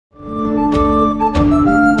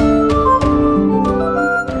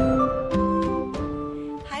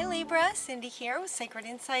here with Sacred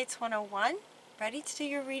Insights 101, ready to do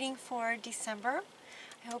your reading for December.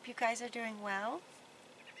 I hope you guys are doing well.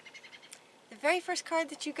 The very first card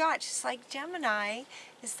that you got, just like Gemini,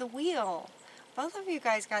 is the Wheel. Both of you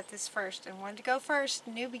guys got this first and wanted to go first.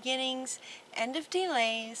 New beginnings, end of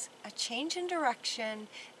delays, a change in direction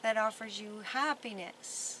that offers you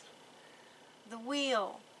happiness. The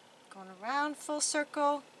Wheel, going around full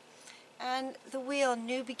circle. And the Wheel,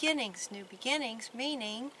 new beginnings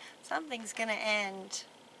meaning something's going to end.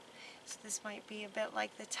 So this might be a bit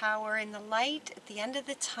like the Tower in the light at the end of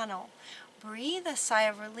the tunnel. Breathe a sigh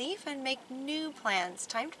of relief and make new plans.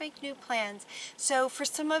 Time to make new plans. So for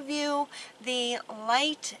some of you, the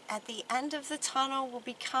light at the end of the tunnel will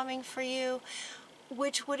be coming for you,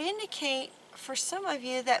 which would indicate for some of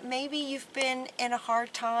you that maybe you've been in a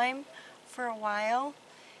hard time for a while.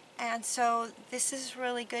 And so this is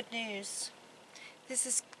really good news. This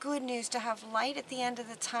is good news to have light at the end of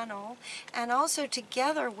the tunnel, and also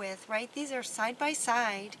together with, right, these are side by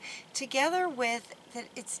side, together with that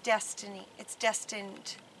it's destiny. It's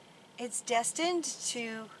destined. It's destined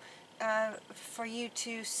to for you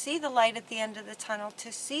to see the light at the end of the tunnel,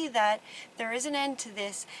 to see that there is an end to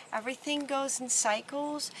this. Everything goes in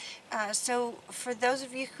cycles. So for those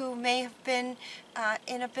of you who may have been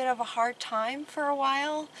in a bit of a hard time for a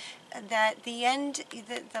while, that the end,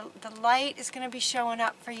 the light is going to be showing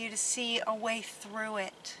up for you to see a way through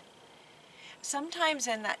it. Sometimes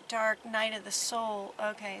in that dark night of the soul,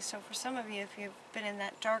 okay, so for some of you, if you've been in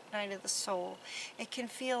that dark night of the soul, it can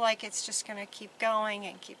feel like it's just going to keep going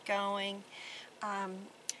and keep going.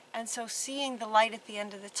 And so seeing the light at the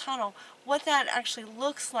end of the tunnel, what that actually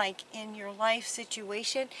looks like in your life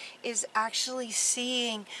situation is actually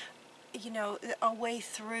seeing, you know, a way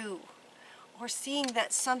through, or seeing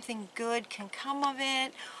that something good can come of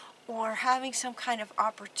it, or having some kind of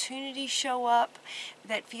opportunity show up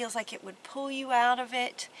that feels like it would pull you out of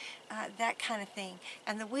it, that kind of thing.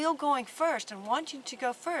 And the Wheel going first and wanting to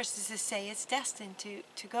go first is to say it's destined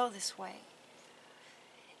to go this way.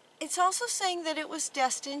 It's also saying that it was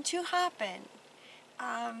destined to happen,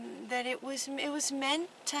 that it was meant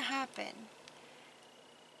to happen.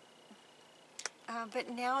 But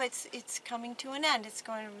now it's coming to an end. It's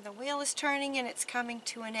going. The wheel is turning and it's coming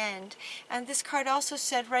to an end. And this card also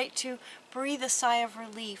said, right, to breathe a sigh of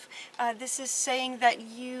relief. This is saying that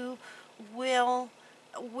you will,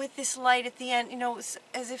 with this light at the end, you know, as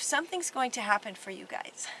if something's going to happen for you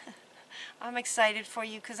guys. I'm excited for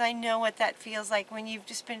you because I know what that feels like when you've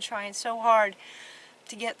just been trying so hard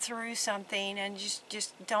to get through something and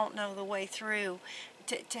just don't know the way through.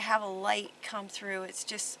 To have a light come through, it's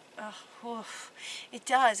just, it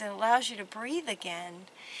does. It allows you to breathe again.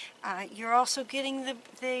 You're also getting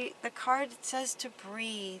the card that says to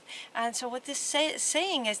breathe. And so what this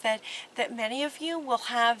saying is that many of you will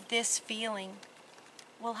have this feeling.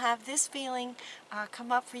 Will have this feeling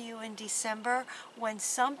come up for you in December when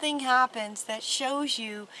something happens that shows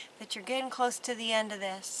you that you're getting close to the end of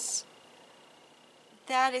this.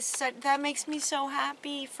 That makes me so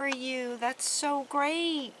happy for you. That's so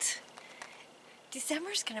great.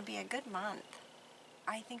 December's going to be a good month,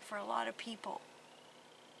 I think, for a lot of people.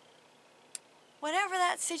 Whatever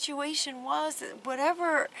that situation was,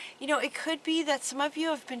 whatever, you know, it could be that some of you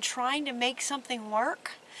have been trying to make something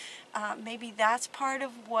work. Maybe that's part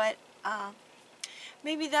of what,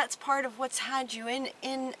 maybe that's part of what's had you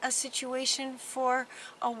in a situation for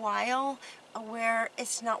a while, where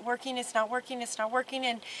it's not working, and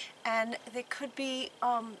it could be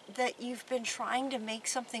that you've been trying to make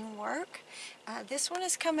something work. This one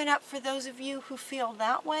is coming up for those of you who feel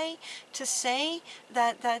that way, to say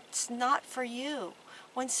that that's not for you.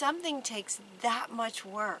 When something takes that much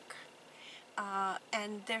work,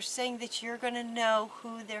 and they're saying that you're going to know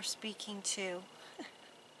who they're speaking to.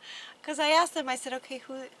 Because I asked them, I said, okay,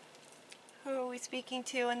 who are we speaking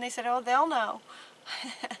to? And they said, oh, they'll know.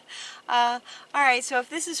 Alright, so if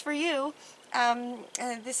this is for you,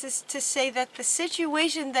 this is to say that the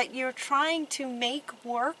situation that you're trying to make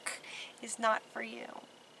work is not for you.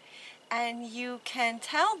 And you can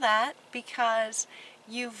tell that because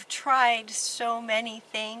you've tried so many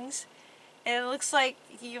things. And it looks like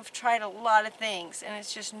you've tried a lot of things and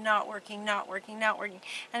it's just not working.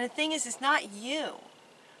 And the thing is, it's not you.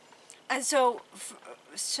 And so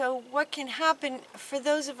what can happen for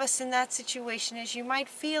those of us in that situation is you might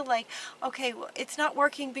feel like, okay, well, it's not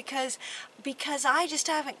working because I just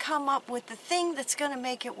haven't come up with the thing that's going to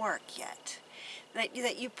make it work yet. That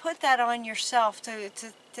you put that on yourself to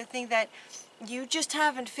think that you just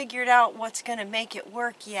haven't figured out what's going to make it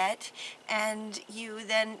work yet, and you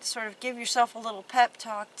then sort of give yourself a little pep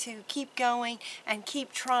talk to keep going and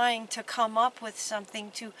keep trying to come up with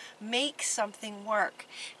something to make something work.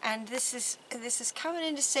 And this is coming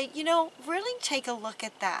in to say, you know, really take a look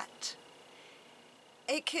at that.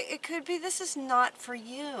 It could be this is not for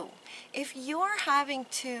you. If you're having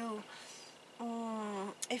to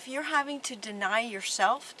deny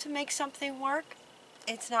yourself to make something work,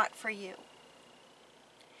 it's not for you.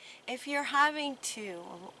 If you're having to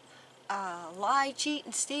lie, cheat,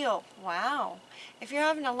 and steal, wow. If you're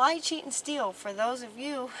having to lie, cheat, and steal, for those of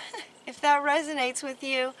you, if that resonates with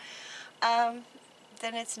you, then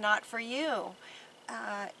it's not for you.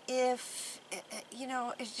 If, you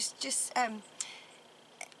know, it's just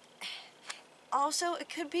also, it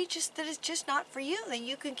could be just that it's just not for you, that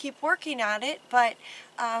you can keep working at it, but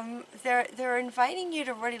they're inviting you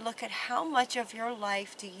to really look at how much of your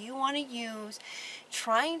life do you want to use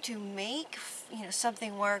trying to make, you know,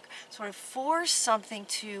 something work, sort of force something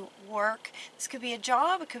to work. This could be a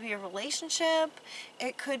job, it could be a relationship,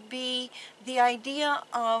 it could be the idea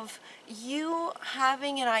of you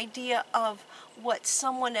having an idea of what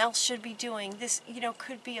someone else should be doing. This, you know,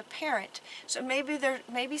 could be a parent. So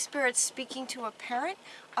maybe Spirit's speaking to a parent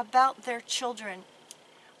about their children.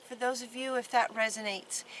 For those of you, if that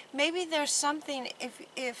resonates, maybe there's something,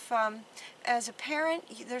 if as a parent,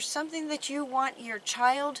 there's something that you want your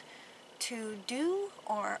child to do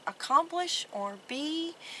or accomplish or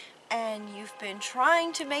be, and you've been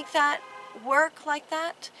trying to make that work like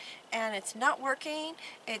that, and it's not working.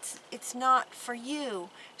 It's not for you.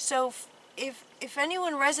 So if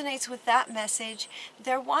anyone resonates with that message,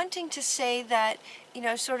 they're wanting to say that, you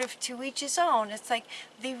know, sort of to each his own. It's like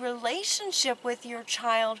the relationship with your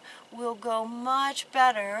child will go much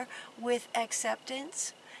better with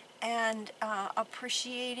acceptance and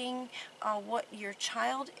appreciating what your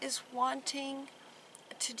child is wanting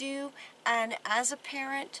to do, and as a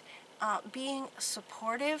parent, being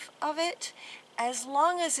supportive of it, as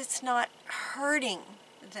long as it's not hurting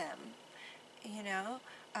them, you know,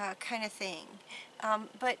 kind of thing.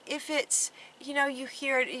 But if it's, you know, you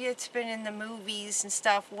hear it, it's been in the movies and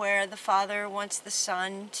stuff where the father wants the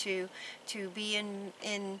son to be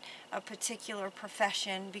in a particular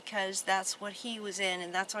profession because that's what he was in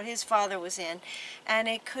and that's what his father was in. And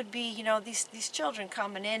it could be, you know, these children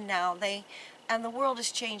coming in now, and the world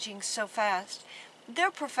is changing so fast.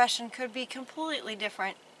 Their profession could be completely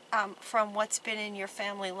different from what's been in your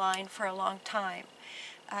family line for a long time.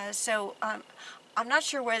 I'm not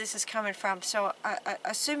sure where this is coming from, so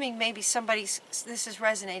assuming maybe this is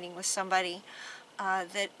resonating with somebody,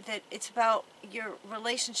 that it's about your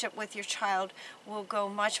relationship with your child will go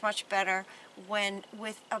much, much better when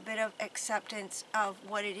with a bit of acceptance of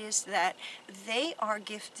what it is that they are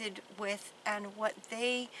gifted with and what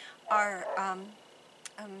they are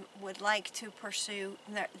would like to pursue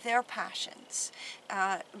their passions.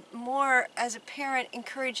 More as a parent,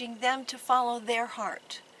 encouraging them to follow their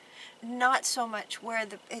heart, not so much where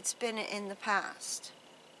it's been in the past.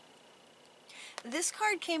 This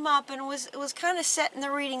card came up and it was kind of set in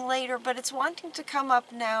the reading later, but it's wanting to come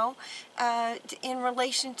up now in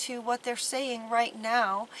relation to what they're saying right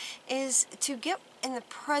now, is to get in the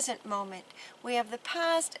present moment. We have the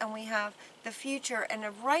past and we have the future, and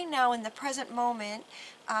right now in the present moment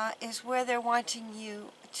is where they're wanting you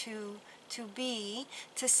to be,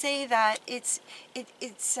 to say that it's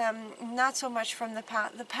not so much from the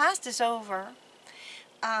past. The past is over,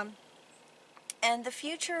 and the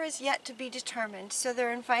future is yet to be determined. So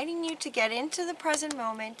they're inviting you to get into the present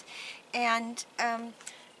moment and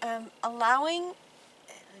allowing,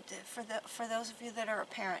 for those of you that are a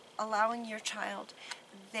parent, allowing your child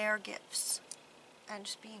their gifts and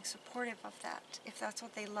just being supportive of that, if that's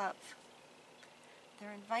what they love.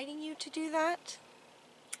 They're inviting you to do that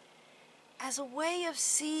as a way of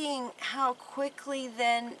seeing how quickly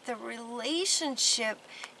then the relationship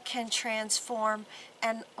can transform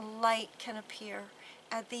and light can appear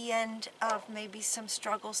at the end of maybe some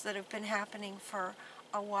struggles that have been happening for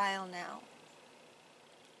a while now.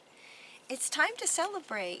 It's time to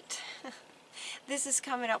celebrate. This is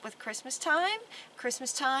coming up with Christmas time,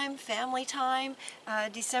 family time.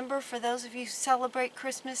 December, for those of you who celebrate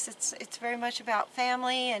Christmas, it's very much about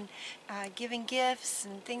family and giving gifts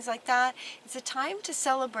and things like that. It's a time to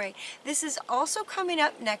celebrate. This is also coming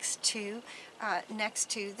up next to next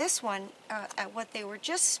to this one, what they were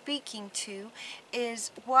just speaking to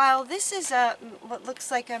is, while this is what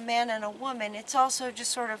looks like a man and a woman, it's also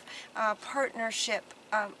just sort of a partnership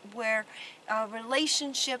where a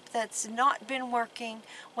relationship that's not been working,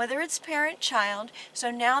 whether it's parent-child,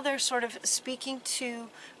 so now they're sort of speaking to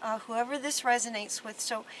whoever this resonates with,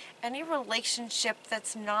 so any relationship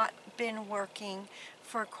that's not been working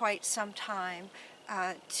for quite some time,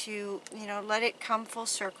 to, let it come full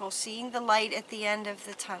circle, seeing the light at the end of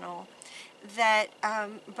the tunnel, that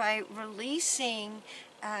by releasing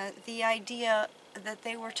the idea that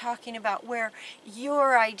they were talking about, where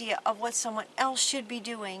your idea of what someone else should be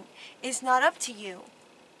doing is not up to you.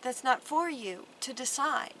 That's not for you to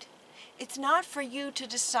decide. It's not for you to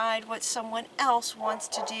decide what someone else wants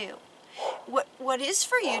to do. What is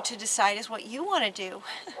for you to decide is what you want to do.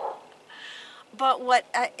 But what,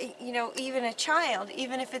 even a child,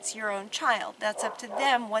 even if it's your own child, that's up to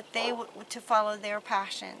them what they to follow their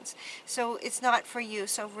passions. So it's not for you.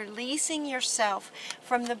 So releasing yourself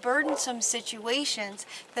from the burdensome situations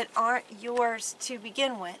that aren't yours to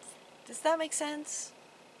begin with. Does that make sense?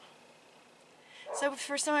 So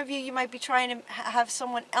for some of you, you might be trying to have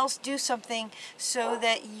someone else do something so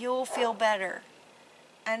that you'll feel better.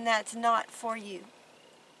 And that's not for you.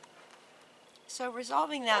 So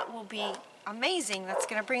resolving that will be amazing. That's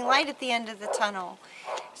going to bring light at the end of the tunnel.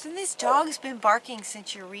 So this dog's been barking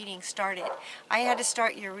since your reading started. I had to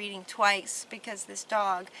start your reading twice because this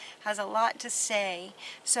dog has a lot to say.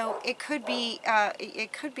 So it could be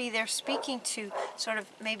they're speaking to sort of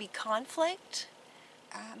maybe conflict,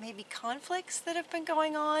 maybe conflicts that have been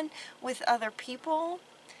going on with other people,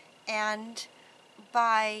 and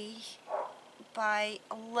by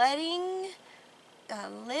letting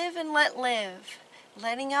live and let live,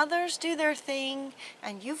 letting others do their thing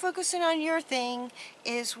and you focusing on your thing,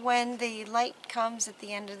 is when the light comes at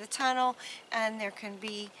the end of the tunnel, and there can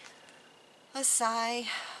be a sigh.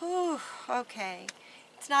 Whew, okay,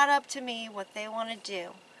 it's not up to me what they want to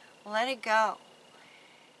do. Let it go.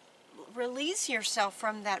 Release yourself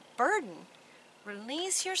from that burden.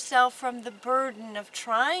 Release yourself from the burden of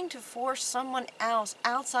trying to force someone else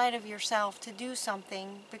outside of yourself to do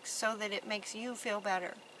something so that it makes you feel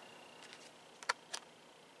better.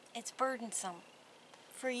 It's burdensome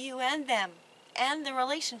for you and them and the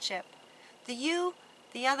relationship. The you,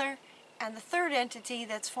 the other, and the third entity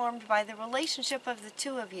that's formed by the relationship of the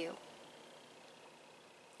two of you.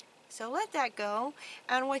 So let that go,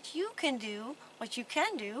 and what you can do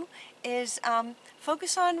is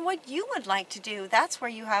focus on what you would like to do. That's where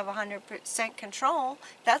you have 100% control.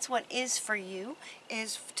 That's what is for you,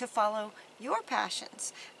 is to follow your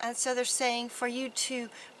passions. And so they're saying for you to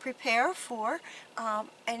prepare for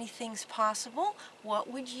anything's possible. What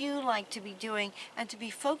would you like to be doing, and to be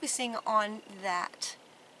focusing on that.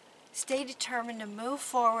 Stay determined to move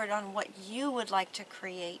forward on what you would like to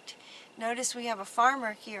create. Notice we have a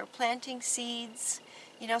farmer here planting seeds.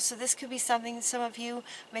 So this could be something, some of you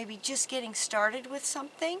may be just getting started with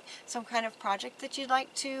something, some kind of project that you'd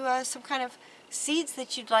like to, some kind of seeds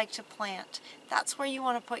that you'd like to plant. That's where you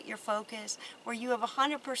want to put your focus, where you have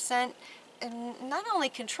 100% not only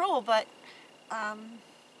control, but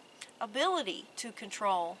ability to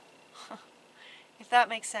control, if that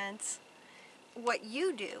makes sense. What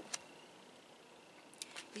you do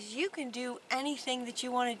is you can do anything that you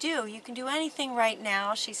want to do. You can do anything right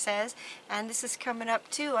now, she says, and this is coming up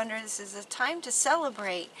too under this is a time to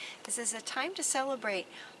celebrate. This is a time to celebrate.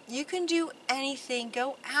 You can do anything.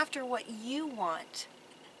 Go after what you want.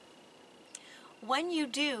 When you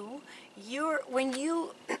do, when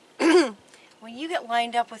you get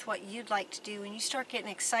lined up with what you'd like to do, and you start getting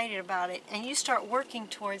excited about it, and you start working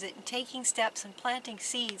towards it and taking steps and planting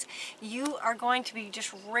seeds, you are going to be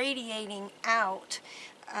just radiating out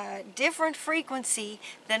different frequency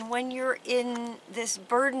than when you're in this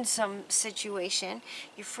burdensome situation.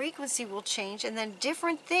 Your frequency will change, and then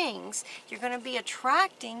different things, you're going to be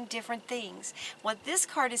attracting different things. What this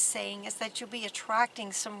card is saying is that you'll be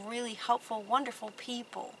attracting some really helpful, wonderful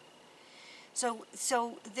people. So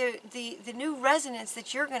the new resonance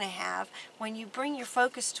that you're going to have when you bring your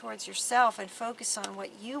focus towards yourself and focus on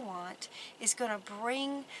what you want is going to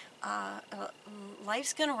bring,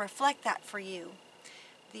 life's going to reflect that for you.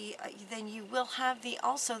 Then you will have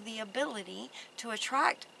also the ability to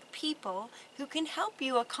attract people who can help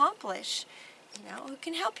you accomplish, who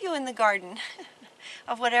can help you in the garden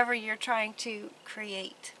of whatever you're trying to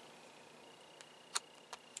create.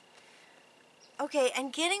 Okay,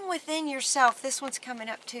 and getting within yourself, this one's coming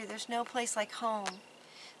up too. There's no place like home.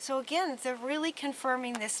 So again, they're really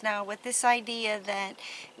confirming this now with this idea that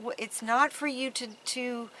it's not for you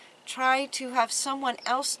to try to have someone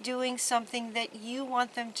else doing something that you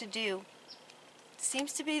want them to do.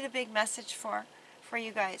 Seems to be the big message for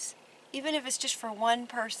you guys. Even if it's just for one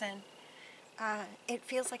person, it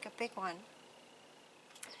feels like a big one.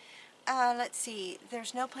 Let's see,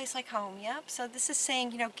 there's no place like home. Yep, so this is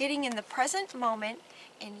saying, you know, getting in the present moment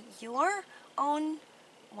in your own,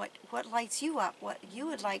 what lights you up, what you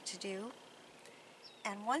would like to do.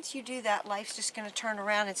 And once you do that, life's just going to turn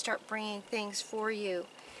around and start bringing things for you.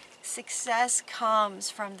 Success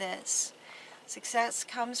comes from this. Success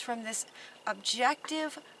comes from this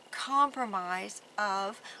objective compromise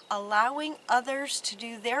of allowing others to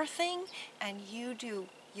do their thing and you do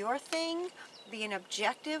your thing, being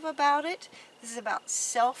objective about it. This is about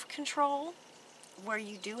self-control. Where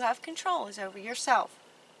you do have control is over yourself.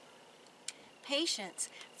 Patience,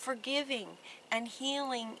 forgiving, and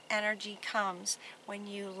healing energy comes when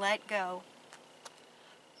you let go.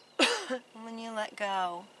 When you let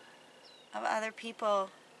go of other people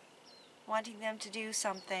wanting them to do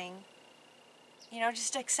something. You know,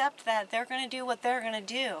 just accept that they're going to do what they're going to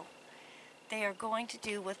do. They are going to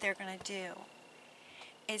do what they're going to do.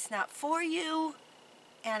 It's not for you,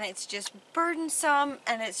 and it's just burdensome,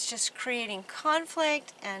 and it's just creating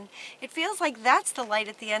conflict, and it feels like that's the light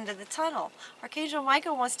at the end of the tunnel. Archangel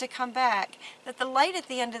Michael wants to come back, that the light at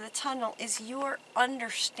the end of the tunnel is your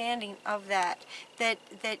understanding of that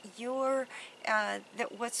your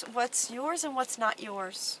that what's yours and what's not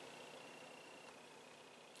yours.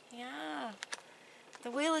 Yeah.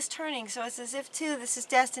 The wheel is turning, so it's as if too this is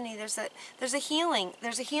destiny. There's a healing.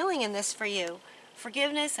 There's a healing in this for you.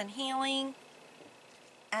 Forgiveness and healing.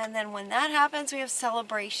 And then when that happens, we have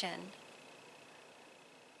celebration.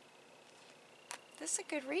 This is a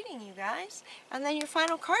good reading, you guys. And then your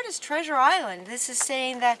final card is Treasure Island. This is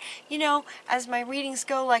saying that, you know, as my readings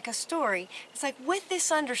go like a story, it's like with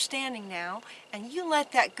this understanding now, and you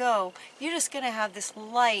let that go, you're just going to have this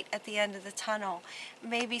light at the end of the tunnel.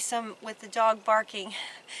 Maybe some, with the dog barking,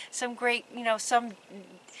 some great, you know, some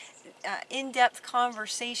in-depth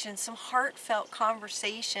conversation, some heartfelt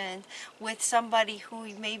conversation with somebody who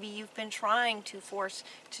maybe you've been trying to force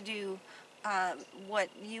to do what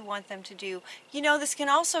you want them to do. You know, this can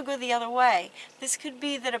also go the other way. This could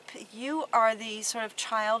be that you are the sort of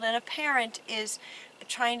child and a parent is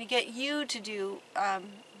trying to get you to do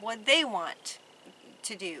what they want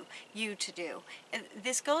to do, you to do.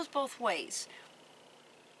 This goes both ways.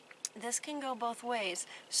 This can go both ways.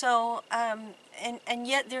 So, and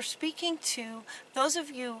yet they're speaking to those of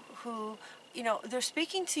you who, you know, they're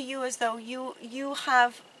speaking to you as though you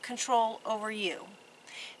have control over you.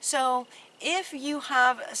 So if you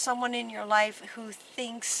have someone in your life who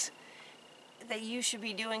thinks that you should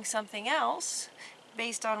be doing something else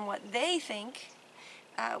based on what they think,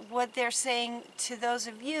 what they're saying to those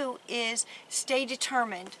of you is stay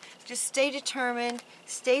determined. Just stay determined,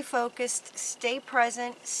 stay focused, stay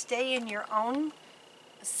present, stay in your own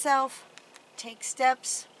self, take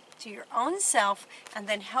steps to your own self, and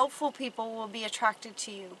then helpful people will be attracted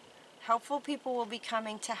to you. Helpful people will be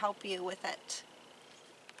coming to help you with it.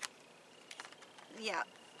 Yeah,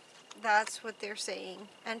 that's what they're saying.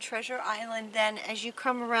 And Treasure Island, then, as you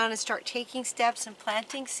come around and start taking steps and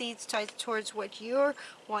planting seeds towards what you're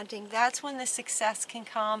wanting, that's when the success can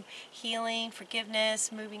come. Healing,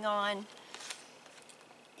 forgiveness, moving on,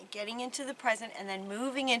 getting into the present, and then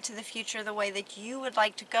moving into the future the way that you would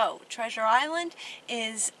like to go. Treasure Island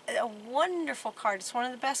is a wonderful card. It's one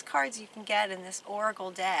of the best cards you can get in this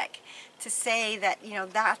Oracle deck to say that, you know,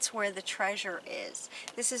 that's where the treasure is.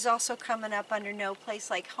 This is also coming up under No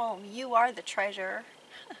Place Like Home. You are the treasure.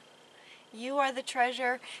 You are the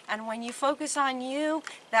treasure, and when you focus on you,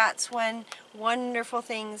 that's when wonderful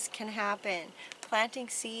things can happen. Planting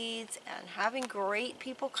seeds and having great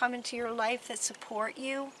people come into your life that support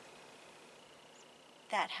you,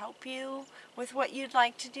 that help you with what you'd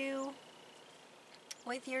like to do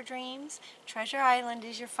with your dreams. Treasure Island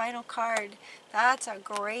is your final card. That's a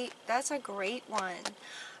great one.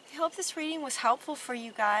 I hope this reading was helpful for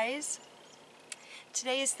you guys.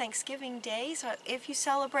 Today is Thanksgiving Day, so if you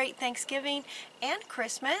celebrate Thanksgiving and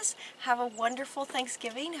Christmas, have a wonderful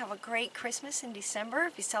Thanksgiving. Have a great Christmas in December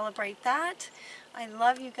if you celebrate that. I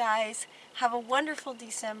love you guys. Have a wonderful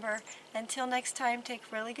December. Until next time,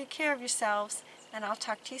 take really good care of yourselves, and I'll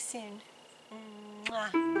talk to you soon.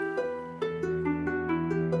 Mwah.